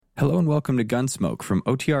Hello and welcome to Gunsmoke from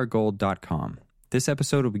OTRGold.com. This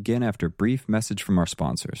episode will begin after a brief message from our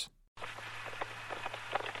sponsors.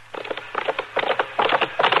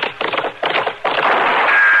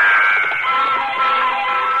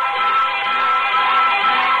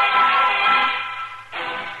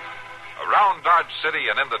 Around Dodge City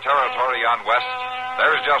and in the territory on West,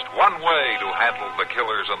 there's just one way to handle the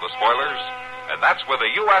killers and the spoilers, and that's with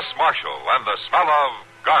a U.S. Marshal and the smell of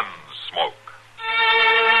gun smoke.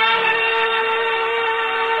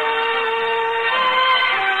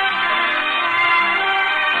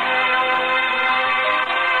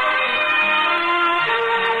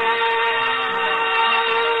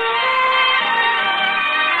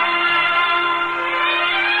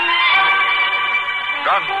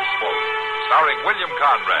 Gunsmoke, starring William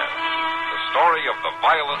Conrad, the story of the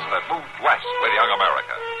violence that moved west with young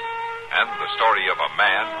America, and the story of a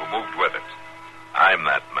man who moved with it. I'm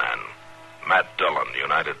that man, Matt Dillon,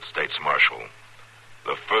 United States Marshal.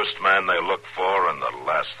 The first man they look for and the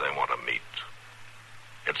last they want to meet.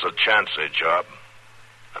 It's a chancy job,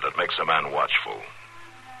 and it makes a man watchful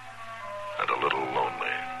and a little lonely.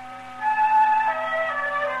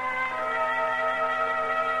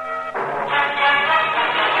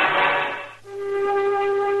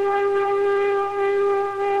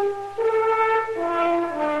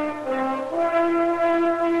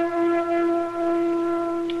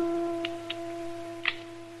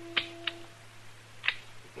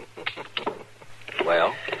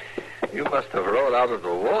 Well, you must have rode out of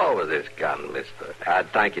the war with this gun, mister. I'd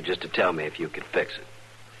thank you just to tell me if you could fix it.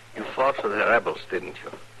 You fought for the rebels, didn't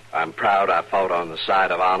you? I'm proud I fought on the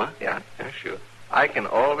side of honor. Yeah, sure. I can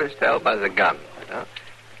always tell by the gun. A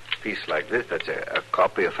piece like this, that's a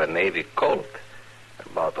copy of a Navy Colt.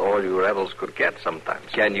 About all you rebels could get sometimes.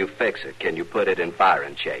 Can you fix it? Can you put it in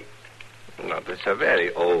firing shape? No, this is a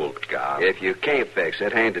very old gun. If you can't fix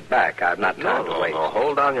it, hand it back. I've not time to wait. No,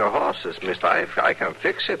 hold on your horses, mister. I can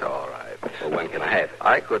fix it all right. Well, when can I have it?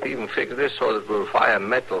 I could even fix this so that it will fire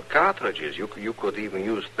metal cartridges. You could even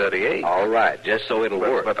use 38. All right, just so it'll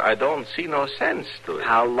work. But I don't see no sense to it.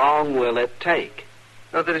 How long will it take?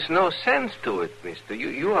 No, there is no sense to it, mister.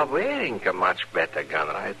 You are wearing a much better gun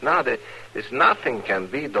right now. There's nothing can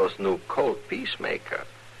beat those new Colt Peacemaker.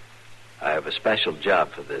 I have a special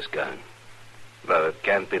job for this gun. Well, it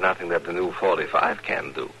can't be nothing that the new 45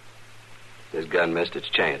 can do. This gun missed its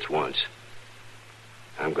chance once.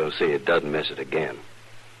 I'm going to see it doesn't miss it again.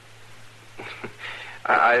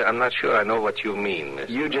 I'm not sure I know what you mean,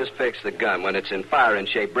 mister. You just fix the gun. When it's in firing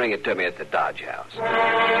shape, bring it to me at the Dodge House.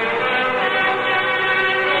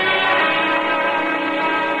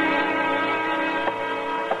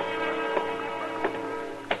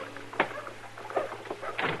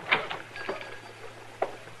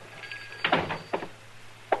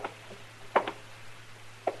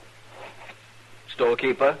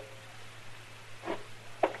 Storekeeper?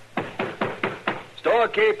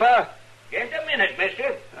 Storekeeper? Just a minute,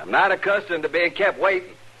 mister. I'm not accustomed to being kept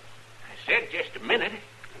waiting. I said just a minute.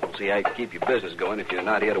 I don't see how you can keep your business going if you're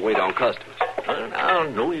not here to wait on customers. Well, now,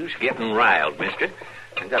 no use getting riled, mister.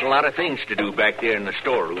 I've got a lot of things to do back there in the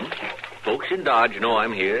storeroom. Folks in Dodge know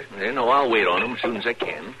I'm here. They know I'll wait on them as soon as I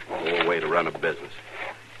can. No way to run a business.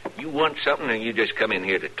 You want something, or you just come in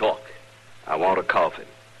here to talk? I want a coffin.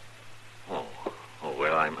 Oh,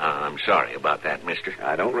 well, I'm sorry about that, mister.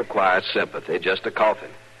 I don't require sympathy, just a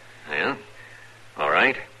coffin. Yeah? All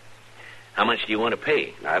right. How much do you want to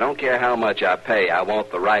pay? I don't care how much I pay. I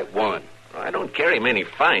want the right one. I don't carry many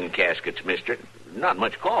fine caskets, mister. Not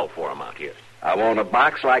much call for 'em out here. I want a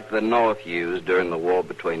box like the North used during the war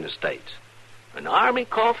between the states. An army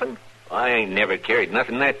coffin? I ain't never carried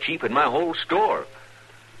nothing that cheap in my whole store.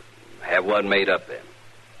 Have one made up then.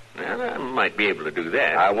 Well, I might be able to do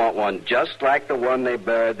that. I want one just like the one they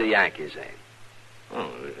buried the Yankees in.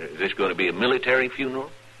 Oh, is this going to be a military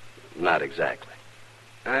funeral? Not exactly.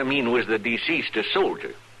 I mean, was the deceased a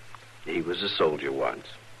soldier? He was a soldier once.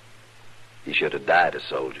 He should have died a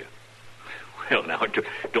soldier. Well, now, it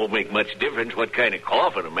don't make much difference what kind of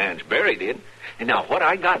coffin a man's buried in. And now, what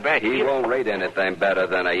I got back He here... won't rate anything better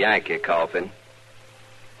than a Yankee coffin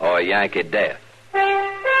or a Yankee death.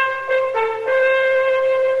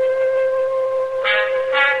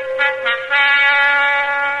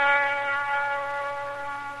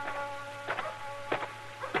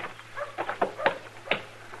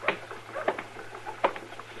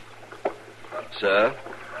 Sir?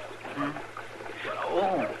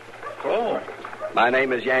 Oh. My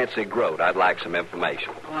name is Yancey Grote. I'd like some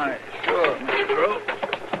information. Why, sure, Mr.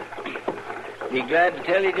 Grote. Be glad to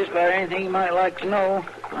tell you just about anything you might like to know.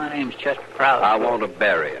 My name's Chester Prowse. I want to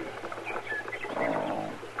bury him. Oh,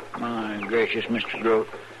 my gracious, Mr. Grote.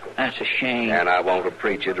 That's a shame. And I want a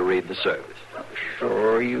preacher to read the service.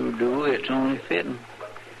 Sure you do. It's only fitting.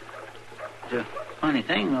 It's a funny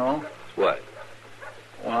thing, though. What?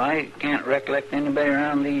 Well, I can't recollect anybody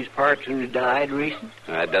around these parts who's died recent.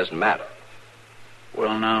 That doesn't matter.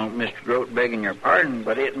 Well, now, Mr. Grote, begging your pardon,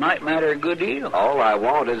 but it might matter a good deal. All I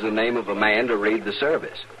want is the name of a man to read the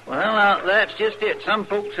service. Well, now, that's just it. Some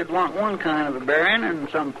folks would want one kind of a burying, and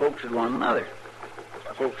some folks would want another.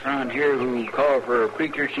 Folks around here who call for a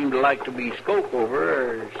preacher seem to like to be spoke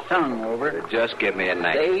over or sung over. Just give me a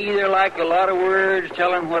name. They either like a lot of words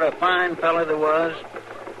telling what a fine fella there was,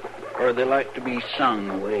 or they like to be sung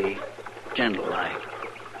away gentle-like.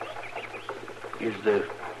 Is the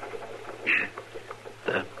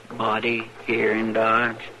body here in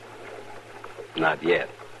Dodge? Not yet.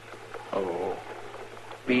 Oh,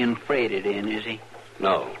 being freighted in, is he?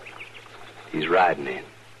 No. He's riding in.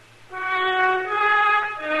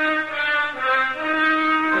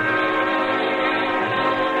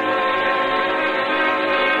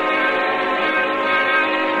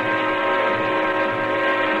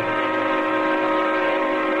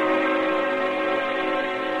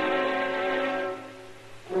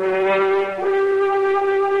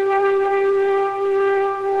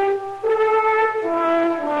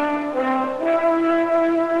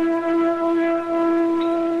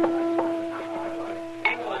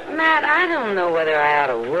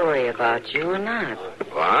 You or not.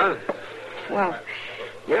 What? Well,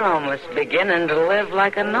 you're almost beginning to live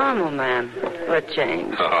like a normal man for a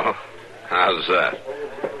change. Oh, how's that?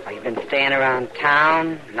 Well, you've been staying around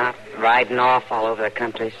town, not riding off all over the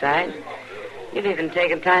countryside. You've even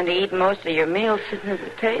taken time to eat most of your meals sitting at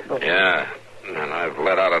the table. Yeah, and I've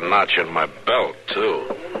let out a notch in my belt,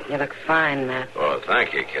 too. You look fine, Matt. Oh,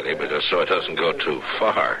 thank you, Kitty, but just so it doesn't go too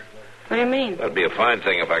far. What do you mean? That'd be a fine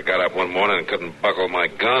thing if I got up one morning and couldn't buckle my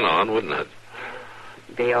gun on, wouldn't it?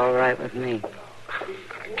 Be all right with me.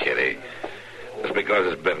 Kitty, it's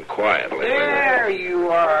because it's been quiet lately. There you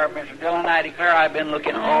are, Mr. Dillon. I declare I've been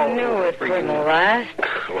looking all I knew it for couldn't you. last.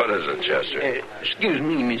 What is it, Chester? Excuse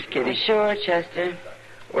me, Miss Kitty. Sure, Chester.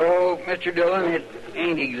 Well, Mr. Dillon, it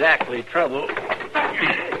ain't exactly trouble.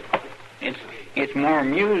 It's more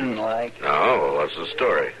amusing like. Oh, well, what's the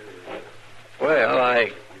story? Well,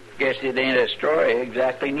 I guess it ain't a story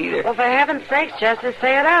exactly neither. Well, for heaven's sakes, Chester,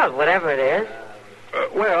 say it out, whatever it is.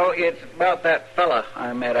 Well, it's about that fella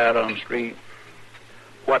I met out on the street.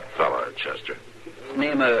 What fella, Chester?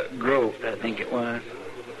 Name of Grote, I think it was.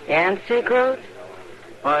 Yancey Grote?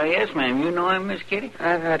 Why, yes, ma'am. You know him, Miss Kitty?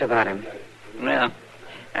 I've heard about him. Well,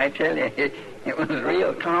 I tell you, it was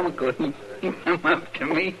real comical. He come up to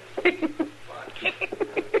me.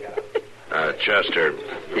 Chester,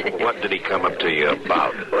 what did he come up to you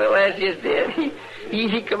about? Well, that's just it.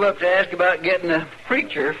 He come up to ask about getting a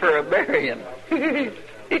preacher for a burying.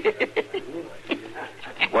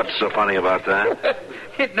 What's so funny about that?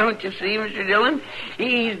 Don't you see, Mr. Dillon?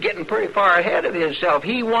 He's getting pretty far ahead of himself.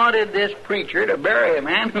 He wanted this preacher to bury a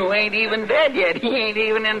man who ain't even dead yet. He ain't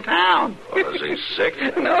even in town. Well, is he sick?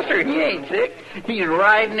 No, sir, he ain't sick. He's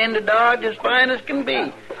riding into Dodge as fine as can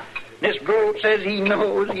be. This Grote says he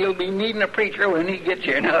knows he'll be needing a preacher when he gets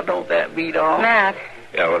here. Now, don't that beat all? Matt.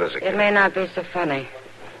 Yeah, what is it? It may not be so funny.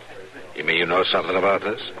 You mean you know something about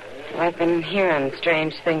this? Well, I've been hearing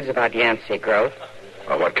strange things about Yancey Grote.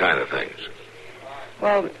 Well, what kind of things?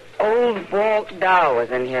 Well, old Walt Dow was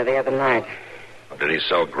in here the other night. Did he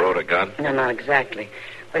sell Grote a gun? No, not exactly.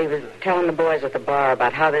 But he was telling the boys at the bar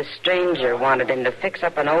about how this stranger wanted him to fix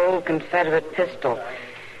up an old Confederate pistol.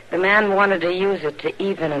 The man wanted to use it to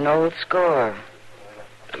even an old score.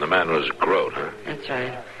 And the man was Grote, huh? That's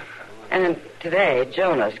right. And then today,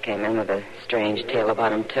 Jonas came in with a strange tale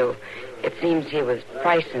about him, too. It seems he was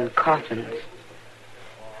pricing coffins.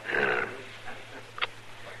 Yeah.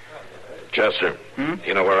 Chester,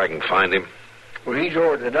 you know where I can find him? Well, he's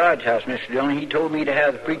over at the Dodge House, Mr. Dillon. He told me to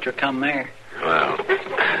have the preacher come there. Well,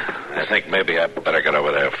 I think maybe I better get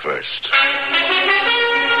over there first.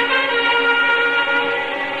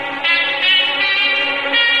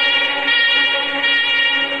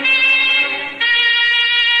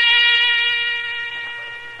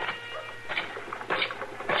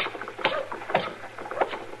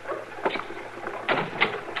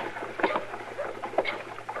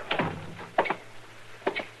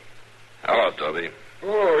 Hello, Toby.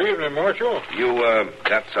 Oh, evening, Marshal. You,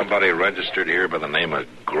 got somebody registered here by the name of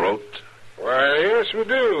Grote? Why, yes, we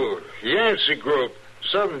do. Yancey Grote,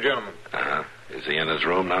 Southern gentleman. Uh-huh. Is he in his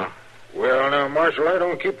room now? Well, now, Marshal, I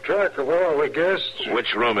don't keep track of all the guests.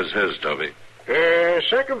 Which room is his, Toby?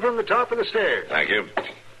 Second from the top of the stairs. Thank you.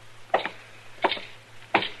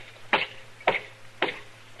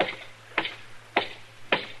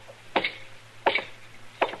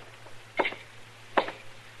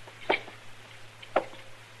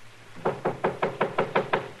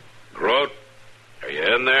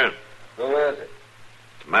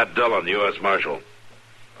 Dillon, U.S. Marshal.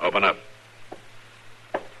 Open up.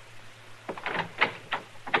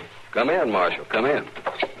 Come in, Marshal. Come in.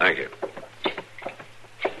 Thank you.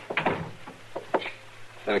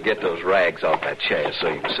 Let me get those rags off that chair so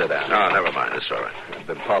you can sit down. No, never mind. It's all right. I've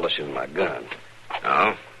been polishing my gun.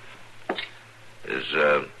 Oh? Is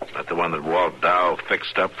that the one that Walt Dow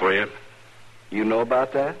fixed up for you? You know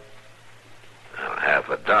about that? Well, half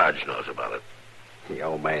of Dodge knows about it. The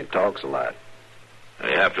old man talks a lot.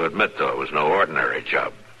 You have to admit, though, it was no ordinary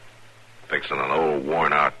job. Fixing an old,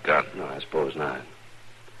 worn-out gun. No, I suppose not.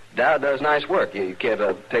 Dow does nice work. You care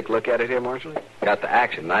to take a look at it here, Marshal? Got the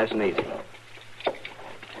action nice and easy.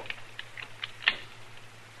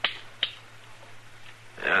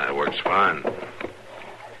 Yeah, it works fine.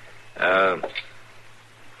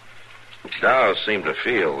 Dow seemed to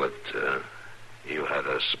feel that you had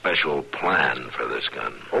a special plan for this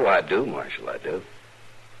gun. Oh, I do, Marshal, I do.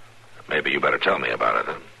 Maybe you better tell me about it,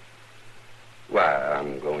 huh? Why,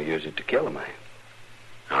 I'm going to use it to kill a man.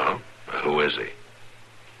 Oh? Who is he?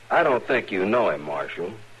 I don't think you know him,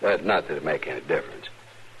 Marshal. Not that it make any difference.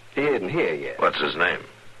 He isn't here yet. What's his name?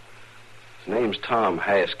 His name's Tom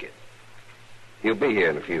Haskett. He'll be here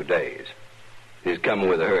in a few days. He's coming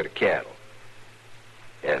with a herd of cattle.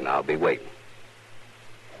 And I'll be waiting.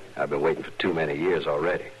 I've been waiting for too many years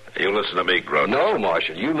already. You listen to me, Grote. No,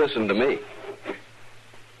 Marshal, you listen to me.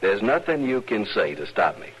 There's nothing you can say to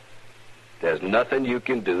stop me. There's nothing you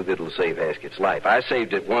can do that'll save Haskett's life. I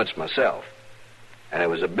saved it once myself. And it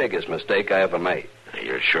was the biggest mistake I ever made.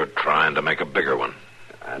 You're sure trying to make a bigger one.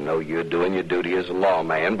 I know you're doing your duty as a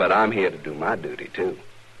lawman, but I'm here to do my duty, too.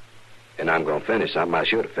 And I'm going to finish something I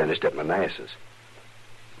should have finished at Manassas.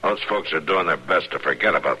 Most folks are doing their best to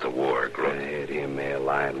forget about the war, Grote. I had him there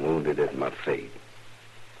lying wounded at my feet.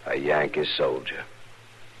 A Yankee soldier.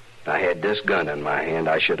 I had this gun in my hand.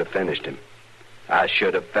 I should have finished him. I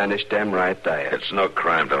should have finished him right there. It's no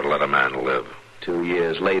crime to let a man live. 2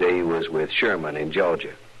 years later, he was with Sherman in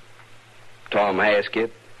Georgia. Tom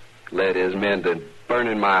Haskett led his men to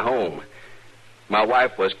burning my home. My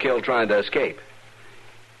wife was killed trying to escape.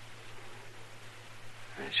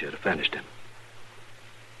 I should have finished him.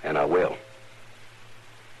 And I will.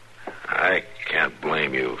 I can't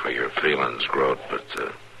blame you for your feelings, Grote, but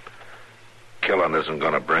killing isn't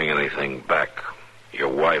going to bring anything back. Your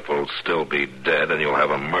wife will still be dead, and you'll have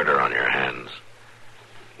a murder on your hands.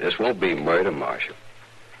 This won't be murder, Marshal.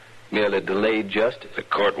 Merely delayed justice. The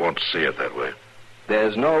court won't see it that way.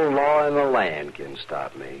 There's no law in the land can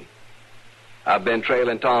stop me. I've been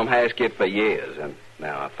trailing Tom Haskett for years, and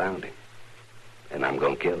now I found him. And I'm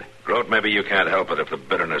going to kill him. Grote, maybe you can't help it if the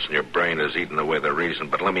bitterness in your brain is eating away the reason,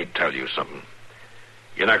 but let me tell you something.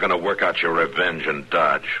 You're not going to work out your revenge in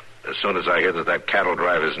Dodge. As soon as I hear that cattle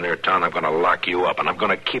drive is near town, I'm going to lock you up, and I'm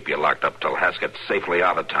going to keep you locked up till Haskett's safely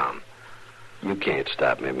out of town. You can't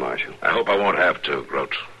stop me, Marshal. I hope I won't have to,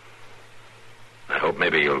 Grote. I hope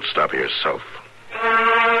maybe you'll stop yourself.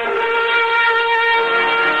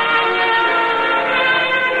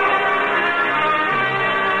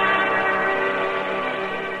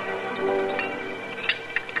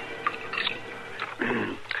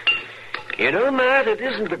 You know, Matt, it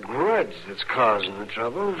isn't the grudge that's causing the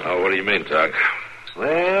trouble. Oh, what do you mean, Doc?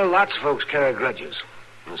 Well, lots of folks carry grudges.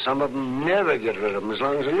 And some of them never get rid of them as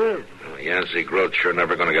long as they live. Well, Yancey Grote's sure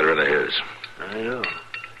never going to get rid of his. I know.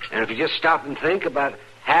 And if you just stop and think about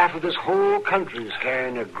half of this whole country is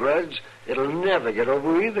carrying a grudge, it'll never get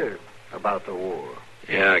over either about the war.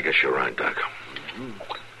 Yeah, I guess you're right, Doc. Mm-hmm.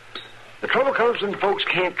 The trouble comes when folks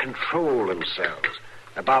can't control themselves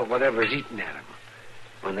about whatever's eating at them.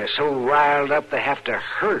 When they're so riled up, they have to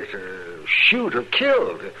hurt or shoot or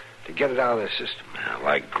kill to get it out of their system. Yeah,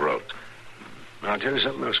 like Grote. Now, I'll tell you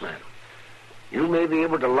something else, man. You may be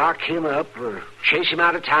able to lock him up or chase him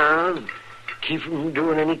out of town and keep him from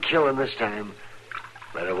doing any killing this time,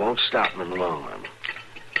 but it won't stop him in the long run.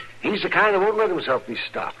 He's the kind that won't let himself be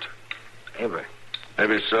stopped. Ever.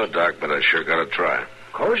 Maybe so, Doc, but I sure got to try.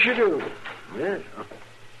 Of course you do.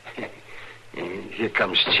 Yeah. Here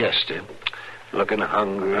comes Chester. Looking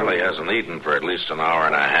hungry. Well, he hasn't eaten for at least an hour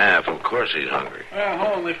and a half. Of course he's hungry.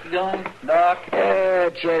 Hello, Mr. Dillon. Doc.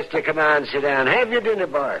 Chester, come on, sit down. Have your dinner,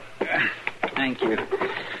 boy. Thank you.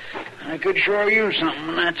 I could sure use something,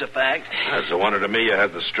 and that's a fact. It's a wonder to me you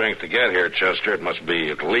had the strength to get here, Chester. It must be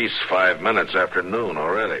at least 5 minutes after noon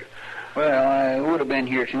already. Well, I would have been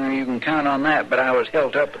here sooner. You can count on that, but I was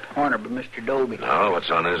held up at the corner by Mr. Dobie. Oh, what's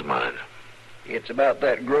on his mind? It's about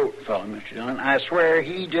that Grote fellow, Mr. Dillon. I swear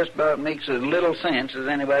he just about makes as little sense as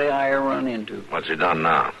anybody I ever run into. What's he done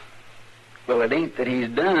now? Well, it ain't that he's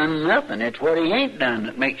done nothing. It's what he ain't done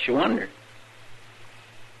that makes you wonder.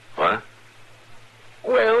 What?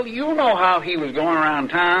 Well, you know how he was going around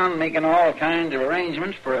town making all kinds of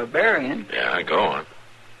arrangements for a burying. Yeah, go on.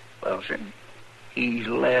 Well, sir, he's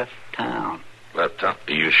left town. Left town?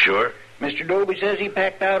 Are you sure? Mr. Doby says he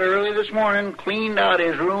packed out early this morning, cleaned out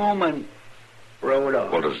his room, and rode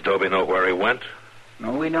off. Well, does Doby know where he went?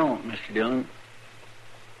 No, we don't, Mr. Dillon.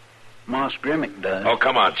 Moss Grimmick does. Oh,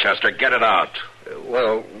 come on, Chester, get it out.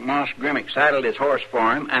 Well, Moss Grimmick saddled his horse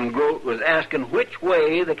for him, and Grote was asking which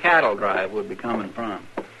way the cattle drive would be coming from.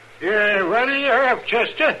 Yeah, what do you have,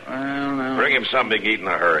 Chester? Well, no. Bring him something to eat in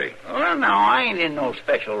a hurry. Well, no, I ain't in no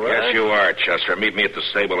special rush. Yes, you are, Chester. Meet me at the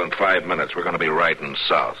stable in 5 minutes. We're going to be riding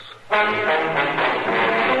south.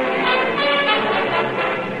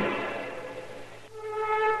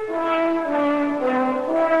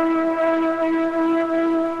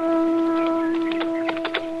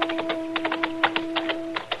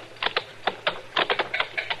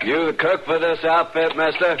 You the cook for this outfit,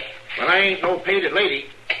 mister? Well, I ain't no painted lady.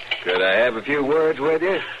 Could I have a few words with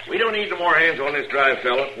you? We don't need no more hands on this drive,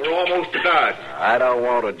 fella. We're almost to Dodge. I don't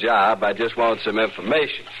want a job. I just want some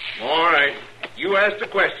information. All right. You ask the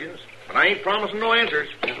questions, but I ain't promising no answers.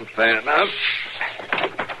 Fair enough.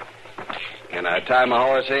 Can I tie my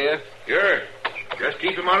horse here? Sure. Just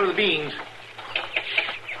keep him out of the beans.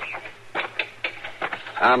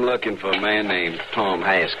 I'm looking for a man named Tom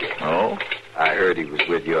Haskett. Oh? I heard he was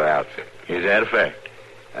with your outfit. Is that a fact?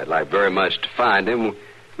 I'd like very much to find him.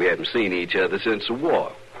 We haven't seen each other since the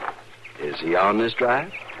war. Is he on this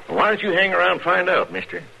drive? Why don't you hang around and find out,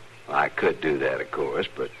 mister? I could do that, of course,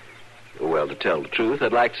 but, well, to tell the truth,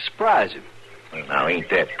 I'd like to surprise him. Well, now, ain't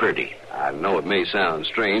that pretty? I know it may sound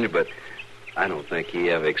strange, but I don't think he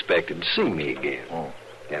ever expected to see me again. Oh.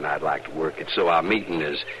 And I'd like to work it so our meeting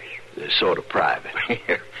is sort of private.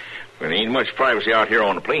 Well, there ain't much privacy out here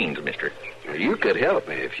on the plains, mister. Well, you could help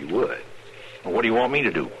me if you would. Well, what do you want me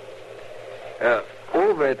to do?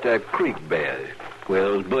 Over at that creek bed, where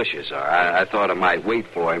those bushes are, I thought I might wait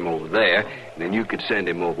for him over there, and then you could send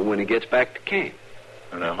him over when he gets back to camp.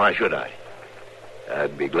 Well, now, why should I?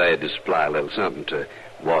 I'd be glad to supply a little something to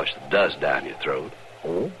wash the dust down your throat.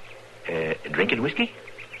 Oh? Drinking whiskey?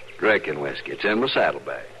 Drinking whiskey. It's in my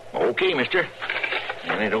saddlebag. Okay, mister.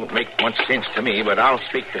 And it don't make much sense to me, but I'll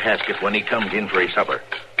speak to Haskett when he comes in for his supper.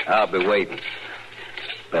 I'll be waiting.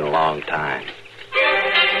 It's been a long time.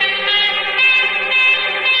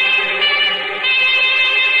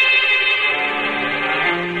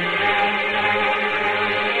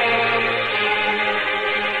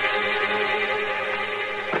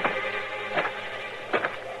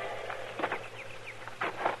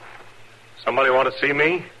 Somebody want to see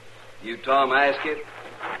me? You Tom Haskett?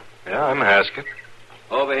 Yeah, I'm Haskett.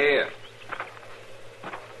 Over here.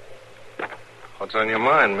 What's on your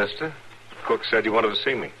mind, mister? Cook said you wanted to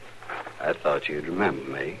see me. I thought you'd remember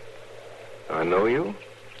me. I know you?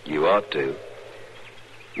 You ought to.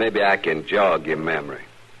 Maybe I can jog your memory.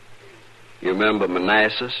 You remember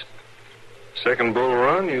Manassas? Second Bull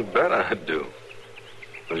Run? You bet I do.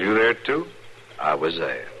 Was you there, too? I was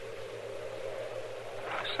there.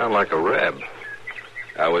 You sound like a Reb.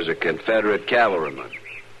 I was a Confederate cavalryman.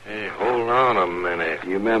 Hey, hold on a minute.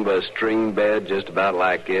 You remember a stream bed just about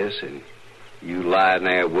like this, and you lying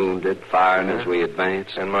there wounded, firing as we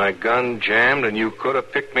advanced? And my gun jammed, and you could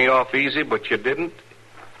have picked me off easy, but you didn't?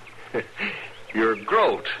 You're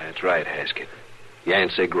Grote. That's right, Haskett.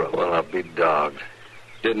 Yancey Grote. Well, I'll be dogged.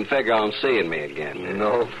 Didn't figure on seeing me again, did you?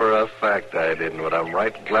 No, for a fact I didn't, but I'm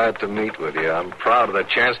right glad to meet with you. I'm proud of the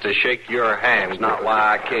chance to shake your hand. That's not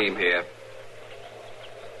why I came here.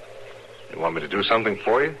 You want me to do something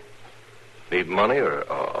for you? Need money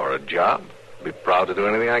or a job? Be proud to do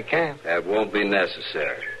anything I can. That won't be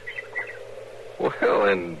necessary. Well,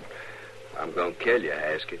 then, I'm going to kill you,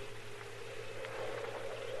 Haskett.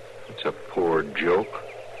 It's a poor joke.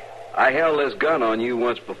 I held this gun on you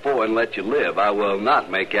once before and let you live. I will not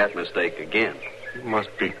make that mistake again. You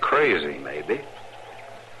must be crazy. Maybe.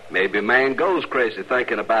 Maybe a man goes crazy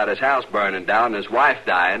thinking about his house burning down and his wife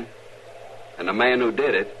dying. And the man who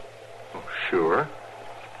did it. Oh, sure.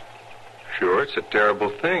 Sure, it's a terrible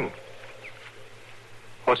thing.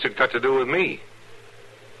 What's it got to do with me?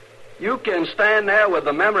 You can stand there with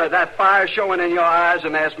the memory of that fire showing in your eyes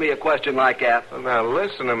and ask me a question like that. Well, now,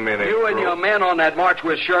 listen a minute. You and your men on that march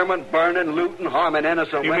with Sherman, burning, looting, harming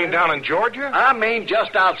innocent You women. mean down in Georgia? I mean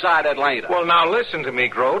just outside Atlanta. Well, now, listen to me,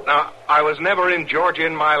 Grote. Now, I was never in Georgia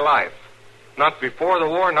in my life. Not before the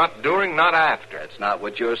war, not during, not after. That's not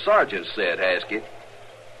what your sergeant said, Haskett.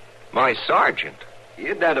 My sergeant? He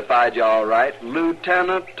identified you all right.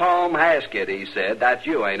 Lieutenant Tom Haskett, he said. That's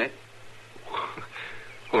you, ain't it?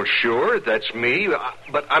 Well, sure, that's me,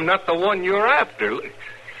 but I'm not the one you're after.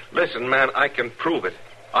 Listen, man, I can prove it.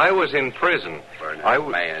 I was in prison. Burning a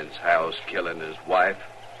man's house, killing his wife.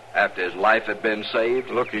 After his life had been saved.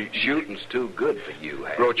 Look, shooting's too good for you,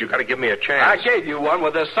 Hank. Groat, you got to give me a chance. I gave you one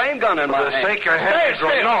with the same gun in my hand. For the sake of heaven,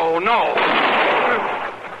 Groat. No.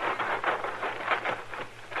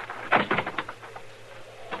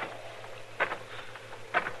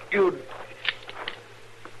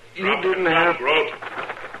 You didn't have... Groat.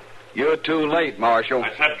 You're too late, Marshal.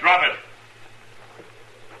 I said drop it.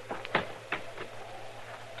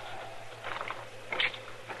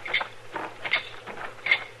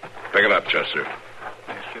 Pick it up, Chester.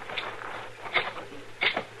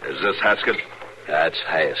 Is this Haskett? That's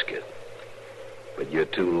Haskett. But you're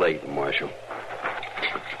too late, Marshal.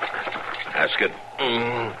 Haskett?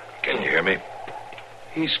 Can you hear me?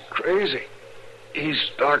 He's crazy. He's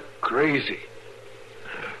stark crazy.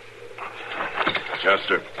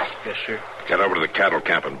 Chester. Yes, sir. Get over to the cattle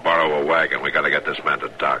camp and borrow a wagon. We got to get this man to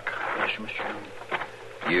Doc. Yes, Mr.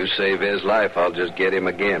 You save his life, I'll just get him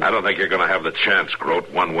again. I don't think you're going to have the chance,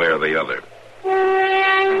 Groat, one way or the other.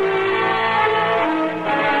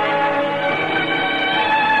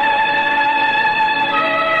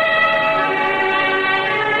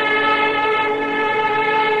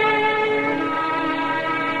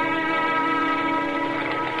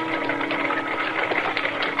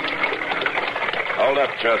 Hold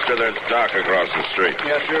up, Chester. There's Doc across the street.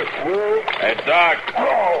 Yes, sir. Hey, Doc.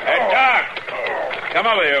 Hey, Doc. Come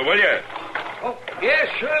over here, will you? Oh, yes,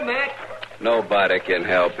 sure, Mac. Nobody can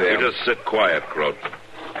help him. You just sit quiet, Groat.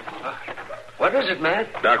 What is it,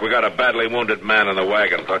 Mac? Doc, we got a badly wounded man in the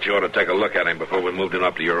wagon. Thought you ought to take a look at him before we moved him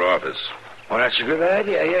up to your office. Well, that's a good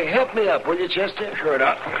idea. Yeah, help me up, will you, Chester? Sure,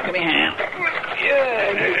 Doc. Give me a hand.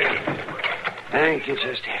 Yeah. Thank you,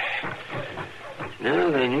 Chester.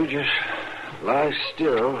 Now, then, you just lie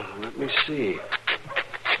still. Let me see.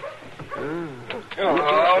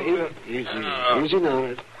 Easy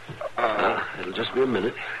now. It'll just be a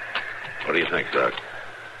minute. What do you think, Doc?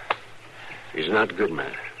 He's not good,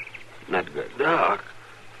 man. Not good. Doc.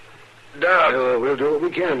 We'll do what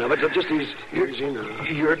we can now, but just easy now.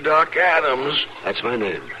 You're Doc Adams. That's my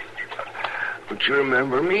name. Don't you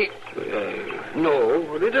remember me? No,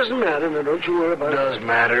 but it doesn't matter. Now, don't you worry about it. Does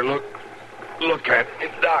matter. Look at me,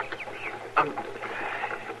 Doc. I'm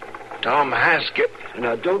Tom Haskett.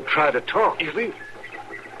 Now, don't try to talk.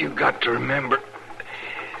 You got to remember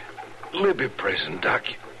Libby Prison, Doc.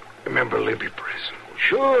 You remember Libby Prison?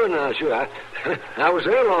 Sure. I was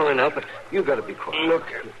there long enough, but you got to be quiet. Look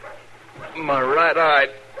at my right eye.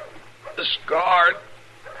 Scarred.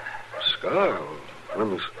 Scar? Let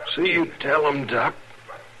me see. You tell him, Doc.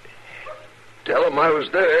 Tell him I was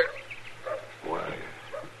there. Why,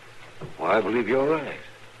 I believe you're right.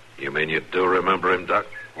 You mean you do remember him, Doc?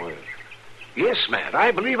 Well, yes, Matt,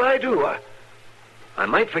 I believe I do. I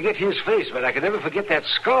might forget his face, but I can never forget that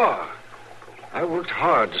scar. I worked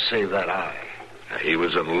hard to save that eye. He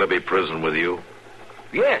was in Libby Prison with you?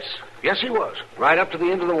 Yes, he was. Right up to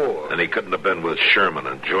the end of the war. And he couldn't have been with Sherman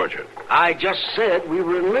in Georgia. I just said we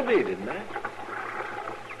were in Libby, didn't I?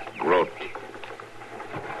 Groat.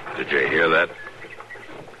 Did you hear that?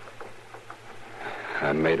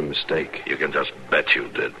 I made a mistake. You can just bet you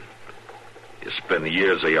did. You spend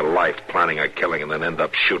years of your life planning a killing and then end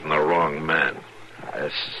up shooting the wrong man.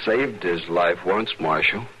 I saved his life once,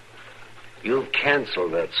 Marshal. You've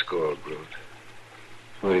canceled that score, Groot.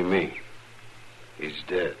 What do you mean? He's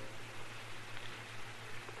dead.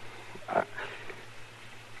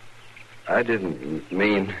 I didn't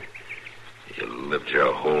mean... You lived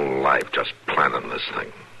your whole life just planning this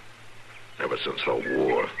thing. Ever since the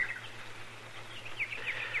war.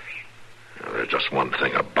 Now, there's just one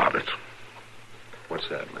thing about it. What's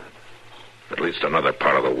that, man? At least another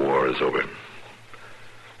part of the war is over.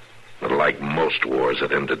 But like most wars,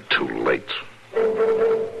 it ended too late.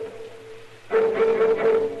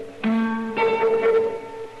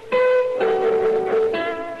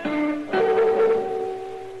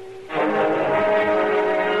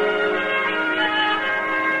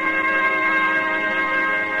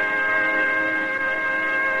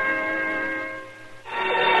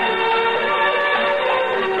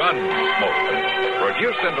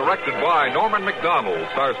 Produced and directed by Norman McDonald,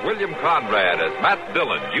 stars William Conrad as Matt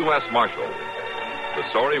Dillon, U.S. Marshal. The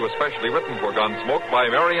story was specially written for Gunsmoke by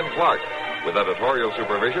Marion Clark, with editorial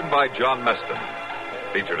supervision by John Meston.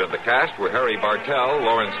 Featured in the cast were Harry Bartell,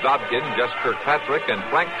 Lawrence Dobkin, Jess Kirkpatrick, and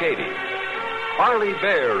Frank Cady. Harley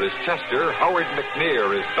Bear is Chester, Howard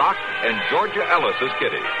McNear is Doc, and Georgia Ellis is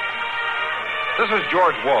Kitty. This is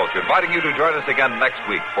George Walsh inviting you to join us again next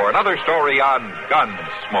week for another story on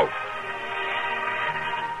Gunsmoke.